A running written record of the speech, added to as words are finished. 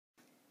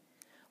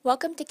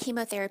Welcome to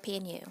Chemotherapy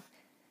and You.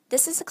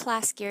 This is a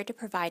class geared to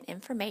provide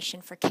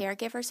information for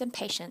caregivers and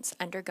patients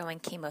undergoing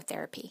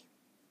chemotherapy.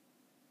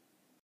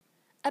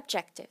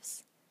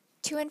 Objectives: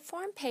 to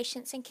inform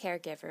patients and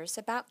caregivers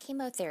about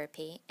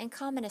chemotherapy and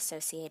common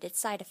associated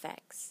side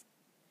effects.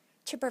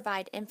 To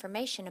provide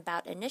information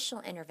about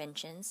initial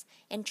interventions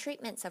and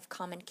treatments of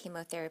common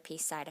chemotherapy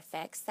side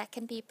effects that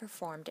can be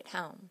performed at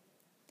home.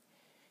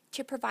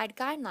 To provide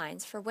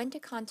guidelines for when to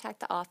contact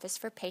the office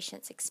for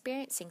patients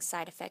experiencing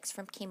side effects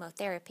from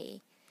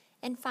chemotherapy.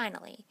 And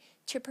finally,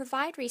 to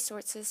provide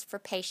resources for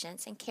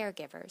patients and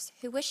caregivers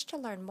who wish to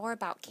learn more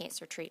about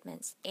cancer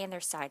treatments and their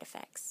side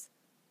effects.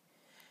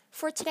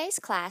 For today's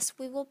class,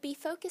 we will be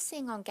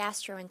focusing on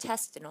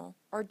gastrointestinal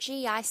or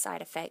GI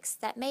side effects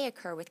that may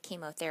occur with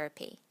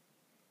chemotherapy.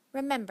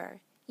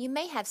 Remember, you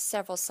may have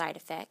several side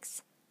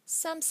effects,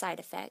 some side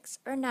effects,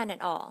 or none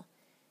at all.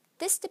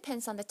 This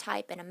depends on the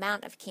type and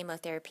amount of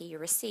chemotherapy you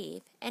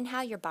receive and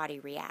how your body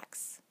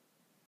reacts.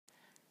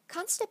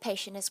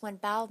 Constipation is when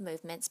bowel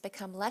movements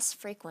become less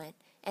frequent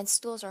and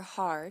stools are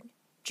hard,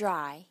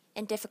 dry,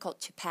 and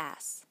difficult to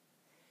pass.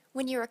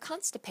 When you are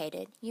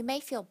constipated, you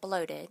may feel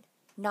bloated,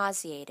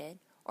 nauseated,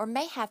 or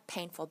may have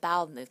painful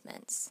bowel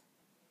movements.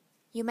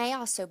 You may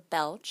also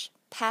belch,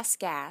 pass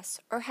gas,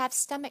 or have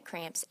stomach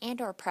cramps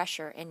and/or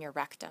pressure in your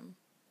rectum.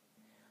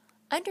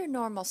 Under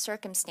normal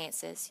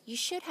circumstances, you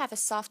should have a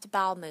soft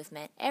bowel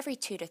movement every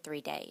 2 to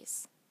 3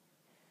 days.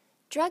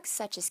 Drugs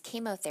such as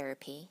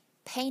chemotherapy,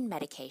 pain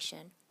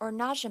medication, or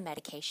nausea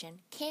medication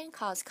can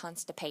cause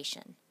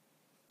constipation.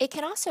 It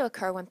can also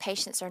occur when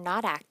patients are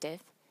not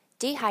active,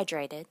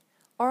 dehydrated,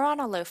 or on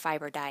a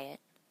low-fiber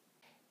diet.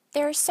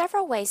 There are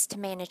several ways to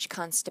manage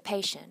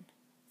constipation.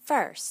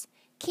 First,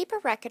 keep a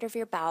record of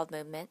your bowel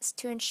movements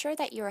to ensure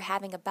that you are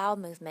having a bowel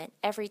movement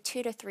every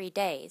 2 to 3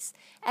 days,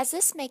 as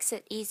this makes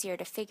it easier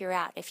to figure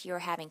out if you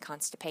are having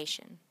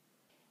constipation.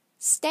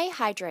 Stay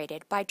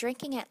hydrated by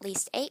drinking at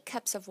least 8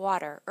 cups of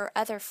water or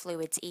other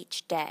fluids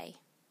each day.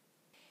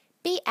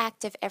 Be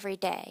active every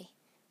day.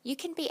 You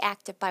can be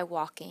active by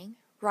walking,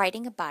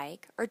 riding a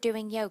bike, or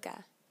doing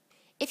yoga.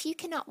 If you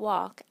cannot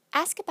walk,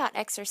 ask about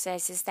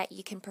exercises that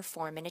you can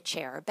perform in a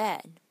chair or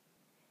bed.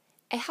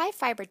 A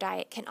high-fiber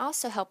diet can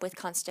also help with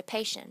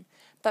constipation,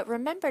 but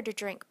remember to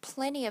drink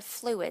plenty of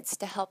fluids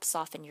to help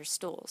soften your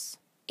stools.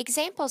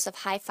 Examples of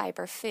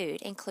high-fiber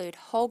food include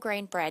whole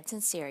grain breads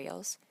and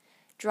cereals,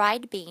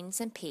 dried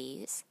beans and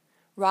peas,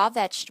 raw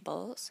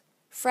vegetables,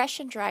 fresh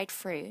and dried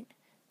fruit,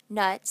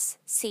 nuts,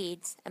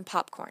 seeds, and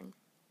popcorn.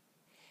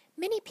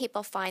 Many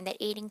people find that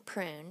eating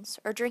prunes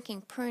or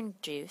drinking prune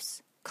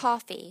juice,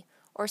 coffee,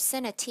 or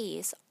senna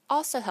teas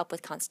also help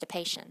with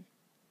constipation.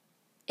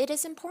 It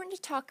is important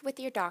to talk with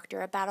your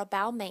doctor about a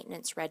bowel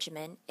maintenance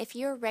regimen if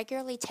you are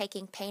regularly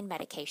taking pain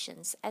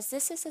medications, as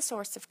this is a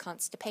source of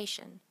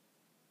constipation.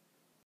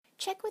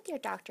 Check with your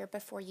doctor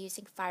before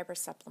using fiber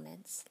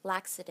supplements,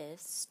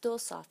 laxatives, stool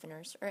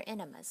softeners, or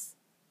enemas.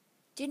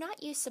 Do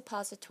not use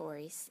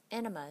suppositories,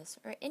 enemas,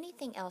 or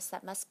anything else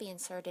that must be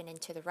inserted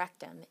into the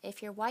rectum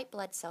if your white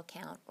blood cell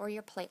count or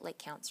your platelet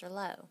counts are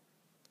low.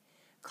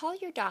 Call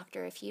your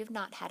doctor if you have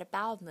not had a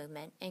bowel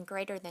movement in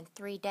greater than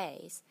 3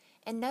 days,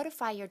 and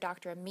notify your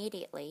doctor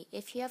immediately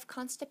if you have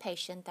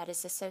constipation that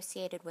is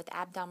associated with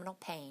abdominal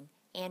pain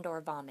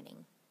and/or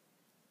vomiting.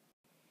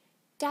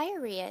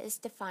 Diarrhea is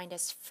defined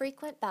as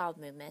frequent bowel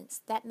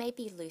movements that may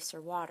be loose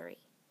or watery.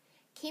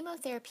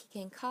 Chemotherapy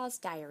can cause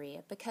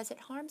diarrhea because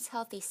it harms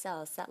healthy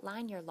cells that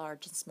line your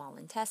large and small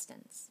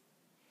intestines.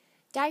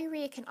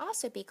 Diarrhea can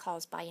also be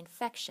caused by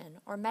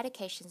infection or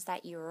medications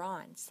that you are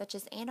on, such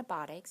as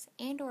antibiotics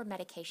and/or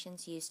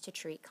medications used to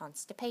treat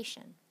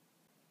constipation.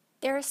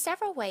 There are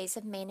several ways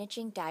of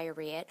managing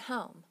diarrhea at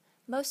home,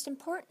 most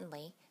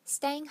importantly,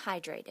 staying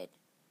hydrated.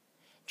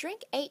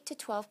 Drink 8 to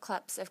 12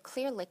 cups of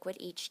clear liquid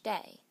each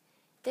day.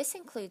 This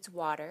includes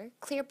water,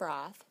 clear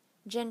broth,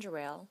 ginger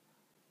ale,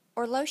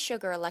 or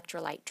low-sugar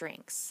electrolyte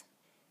drinks.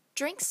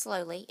 Drink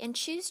slowly and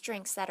choose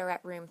drinks that are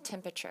at room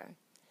temperature.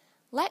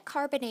 Let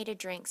carbonated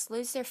drinks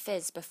lose their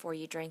fizz before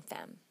you drink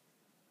them.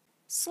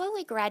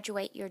 Slowly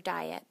graduate your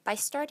diet by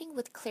starting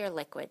with clear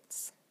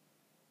liquids.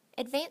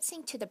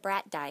 Advancing to the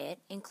brat diet,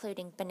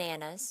 including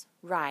bananas,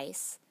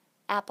 rice,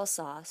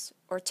 applesauce,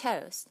 or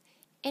toast,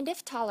 and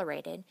if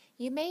tolerated,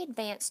 you may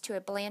advance to a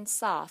bland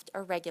soft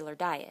or regular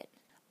diet.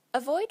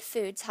 Avoid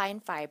foods high in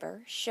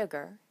fiber,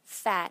 sugar,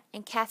 fat,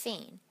 and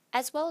caffeine,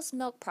 as well as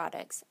milk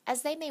products,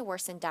 as they may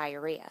worsen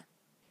diarrhea.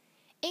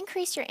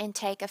 Increase your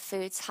intake of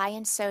foods high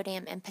in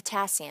sodium and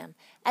potassium,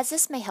 as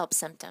this may help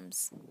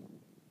symptoms.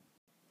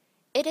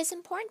 It is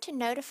important to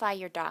notify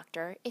your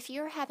doctor if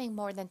you are having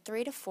more than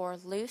 3 to 4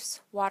 loose,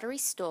 watery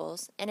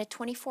stools in a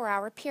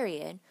 24-hour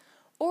period,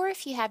 or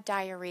if you have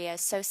diarrhea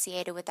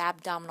associated with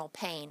abdominal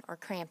pain or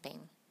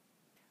cramping.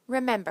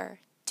 Remember,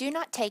 do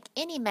not take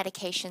any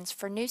medications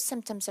for new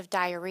symptoms of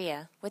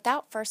diarrhea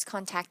without first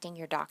contacting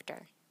your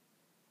doctor.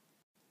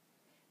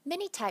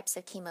 Many types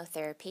of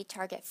chemotherapy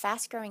target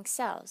fast-growing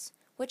cells,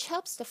 which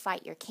helps to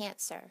fight your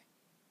cancer.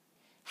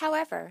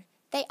 However,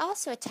 they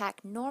also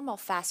attack normal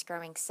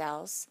fast-growing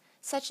cells,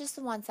 such as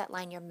the ones that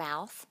line your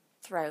mouth,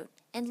 throat,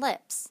 and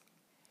lips.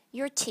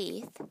 Your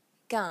teeth,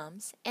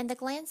 gums, and the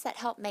glands that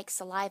help make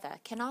saliva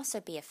can also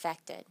be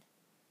affected.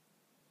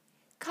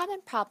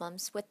 Common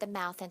problems with the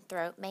mouth and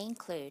throat may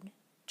include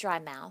dry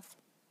mouth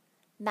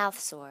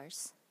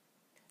sores,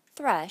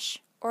 thrush,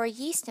 or a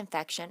yeast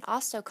infection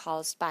also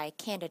caused by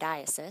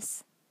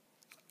candidiasis,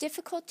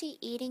 difficulty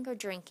eating or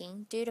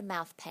drinking due to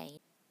mouth pain,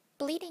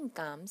 bleeding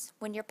gums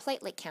when your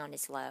platelet count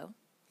is low,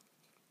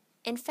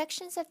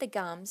 infections of the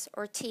gums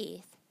or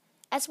teeth,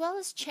 as well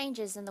as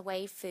changes in the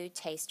way food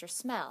tastes or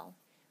smell,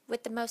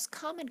 with the most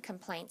common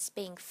complaints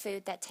being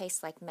food that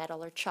tastes like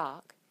metal or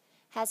chalk,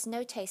 has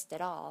no taste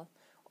at all,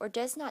 or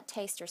does not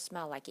taste or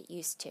smell like it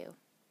used to.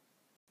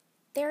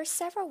 There are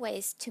several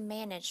ways to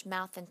manage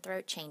mouth and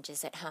throat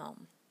changes at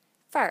home.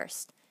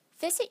 First,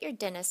 visit your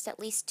dentist at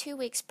least 2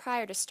 weeks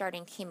prior to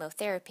starting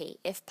chemotherapy,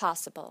 if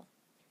possible.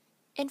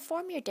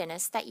 Inform your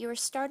dentist that you are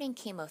starting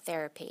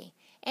chemotherapy,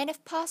 and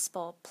if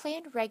possible,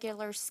 plan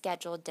regular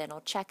scheduled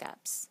dental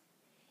checkups.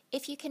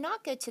 If you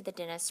cannot go to the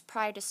dentist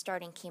prior to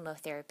starting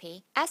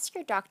chemotherapy, ask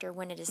your doctor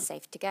when it is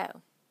safe to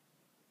go.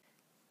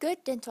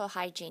 Good dental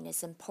hygiene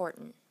is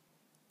important.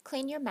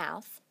 Clean your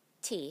mouth,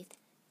 teeth,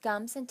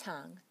 gums, and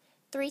tongue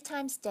 3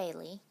 times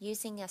daily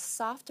using a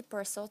soft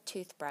bristle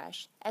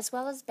toothbrush as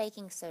well as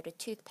baking soda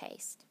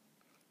toothpaste.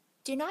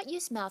 Do not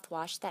use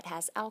mouthwash that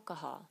has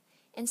alcohol.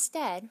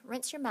 Instead,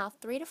 rinse your mouth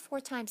 3 to 4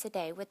 times a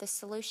day with a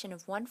solution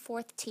of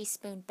 1/4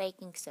 teaspoon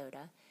baking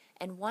soda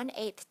and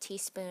 1/8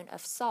 teaspoon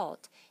of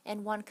salt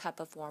and 1 cup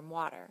of warm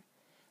water.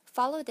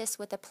 Follow this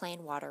with a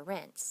plain water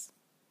rinse.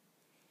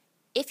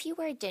 If you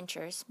wear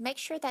dentures, make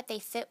sure that they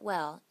fit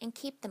well and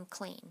keep them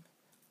clean.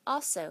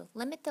 Also,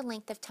 limit the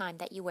length of time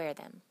that you wear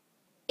them.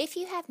 If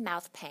you have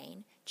mouth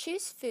pain,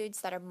 choose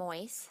foods that are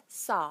moist,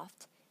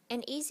 soft,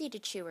 and easy to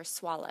chew or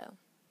swallow.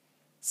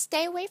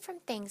 Stay away from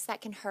things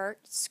that can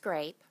hurt,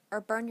 scrape,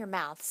 or burn your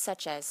mouth,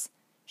 such as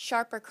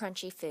sharp or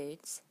crunchy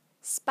foods,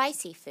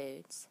 spicy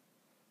foods,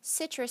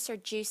 citrus or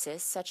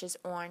juices such as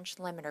orange,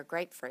 lemon, or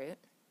grapefruit,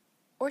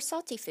 or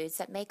salty foods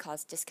that may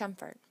cause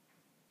discomfort.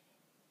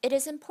 It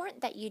is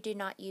important that you do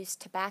not use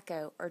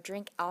tobacco or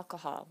drink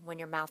alcohol when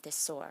your mouth is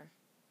sore.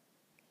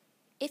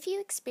 If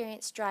you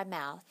experience dry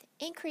mouth,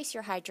 increase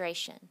your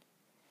hydration.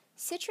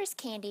 Citrus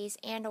candies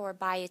and/or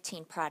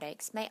biotin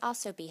products may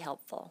also be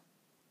helpful.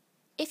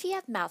 If you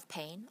have mouth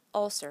pain,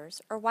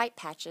 ulcers, or white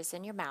patches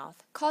in your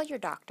mouth, call your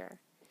doctor.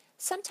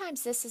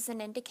 Sometimes this is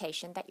an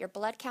indication that your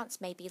blood counts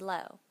may be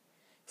low.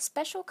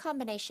 Special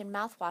combination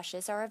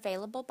mouthwashes are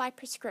available by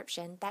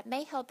prescription that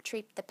may help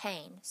treat the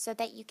pain so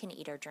that you can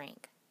eat or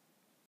drink.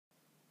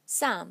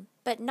 Some,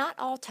 but not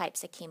all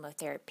types of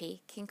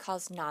chemotherapy can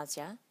cause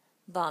nausea,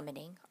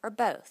 vomiting, or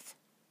both.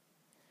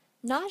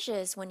 Nausea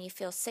is when you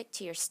feel sick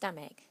to your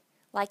stomach,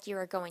 like you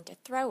are going to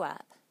throw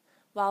up,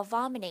 while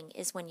vomiting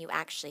is when you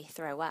actually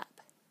throw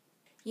up.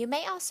 You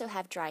may also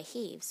have dry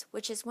heaves,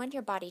 which is when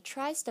your body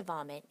tries to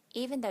vomit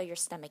even though your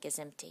stomach is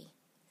empty.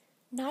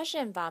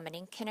 Nausea and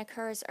vomiting can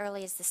occur as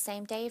early as the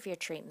same day of your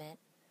treatment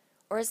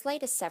or as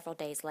late as several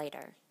days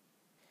later.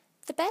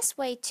 The best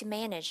way to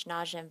manage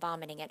nausea and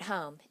vomiting at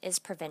home is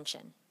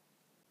prevention.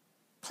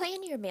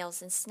 Plan your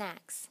meals and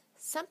snacks.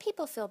 Some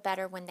people feel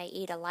better when they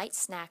eat a light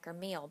snack or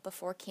meal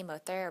before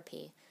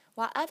chemotherapy,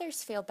 while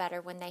others feel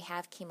better when they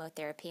have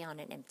chemotherapy on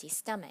an empty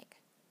stomach.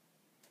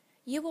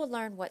 You will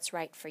learn what's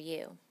right for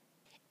you.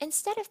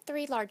 Instead of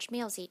 3 large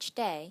meals each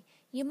day,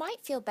 you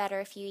might feel better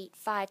if you eat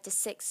 5 to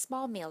 6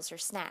 small meals or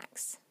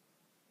snacks.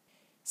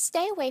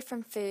 Stay away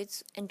from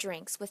foods and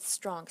drinks with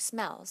strong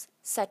smells,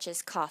 such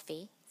as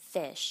coffee,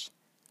 fish,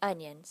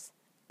 onions,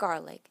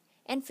 garlic,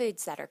 and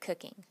foods that are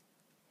cooking.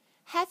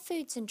 Have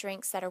foods and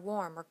drinks that are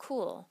warm or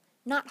cool,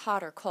 not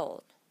hot or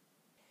cold.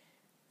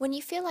 When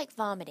you feel like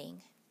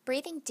vomiting,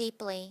 breathing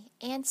deeply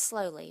and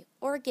slowly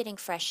or getting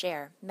fresh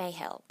air may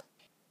help.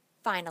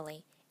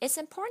 Finally, it's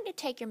important to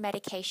take your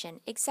medication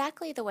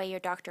exactly the way your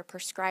doctor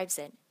prescribes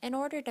it in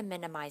order to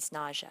minimize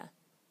nausea.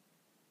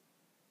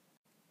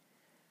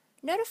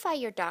 Notify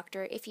your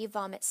doctor if you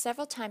vomit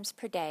several times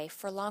per day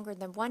for longer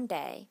than 1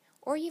 day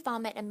or you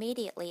vomit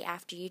immediately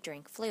after you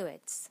drink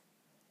fluids.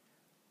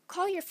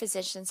 Call your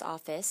physician's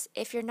office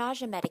if your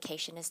nausea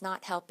medication is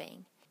not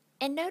helping,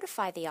 and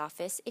notify the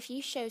office if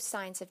you show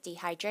signs of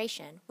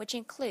dehydration, which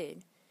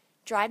include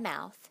dry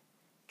mouth,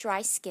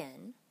 dry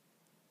skin,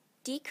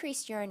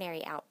 decreased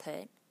urinary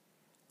output,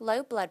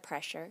 low blood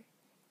pressure,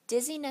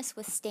 dizziness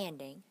with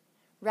standing,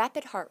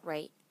 rapid heart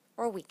rate,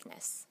 or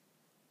weakness.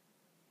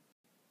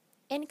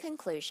 In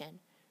conclusion,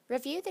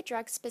 review the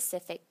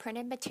drug-specific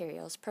printed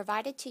materials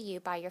provided to you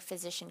by your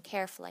physician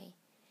carefully.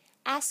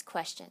 Ask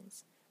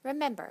questions.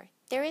 Remember,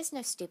 there is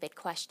no stupid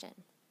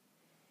question.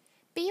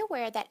 Be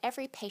aware that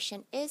every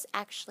patient is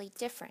actually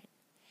different.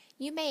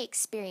 You may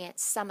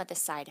experience some of the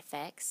side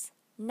effects,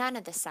 none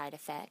of the side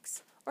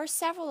effects, or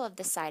several of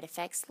the side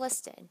effects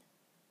listed.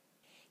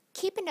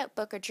 Keep a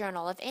notebook or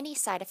journal of any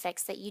side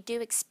effects that you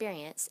do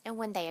experience and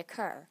when they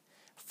occur.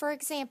 For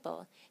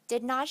example,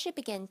 did nausea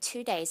begin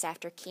 2 days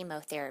after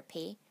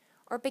chemotherapy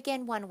or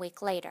begin 1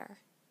 week later?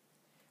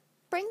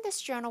 Bring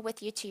this journal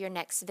with you to your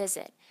next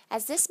visit,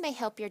 as this may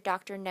help your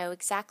doctor know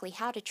exactly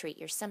how to treat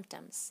your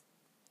symptoms.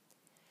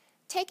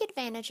 Take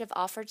advantage of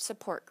offered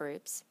support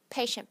groups,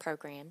 patient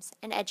programs,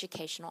 and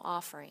educational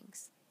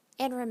offerings.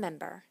 And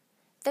remember,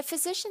 the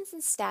physicians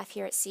and staff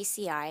here at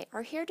CCI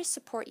are here to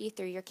support you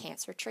through your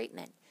cancer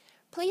treatment.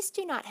 Please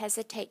do not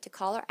hesitate to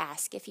call or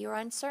ask if you are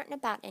uncertain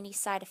about any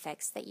side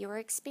effects that you are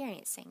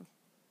experiencing.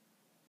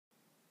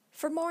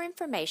 For more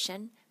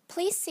information,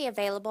 please see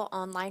available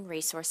online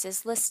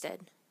resources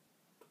listed.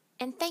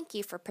 And thank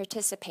you for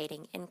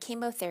participating in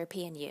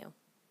Chemotherapy and You.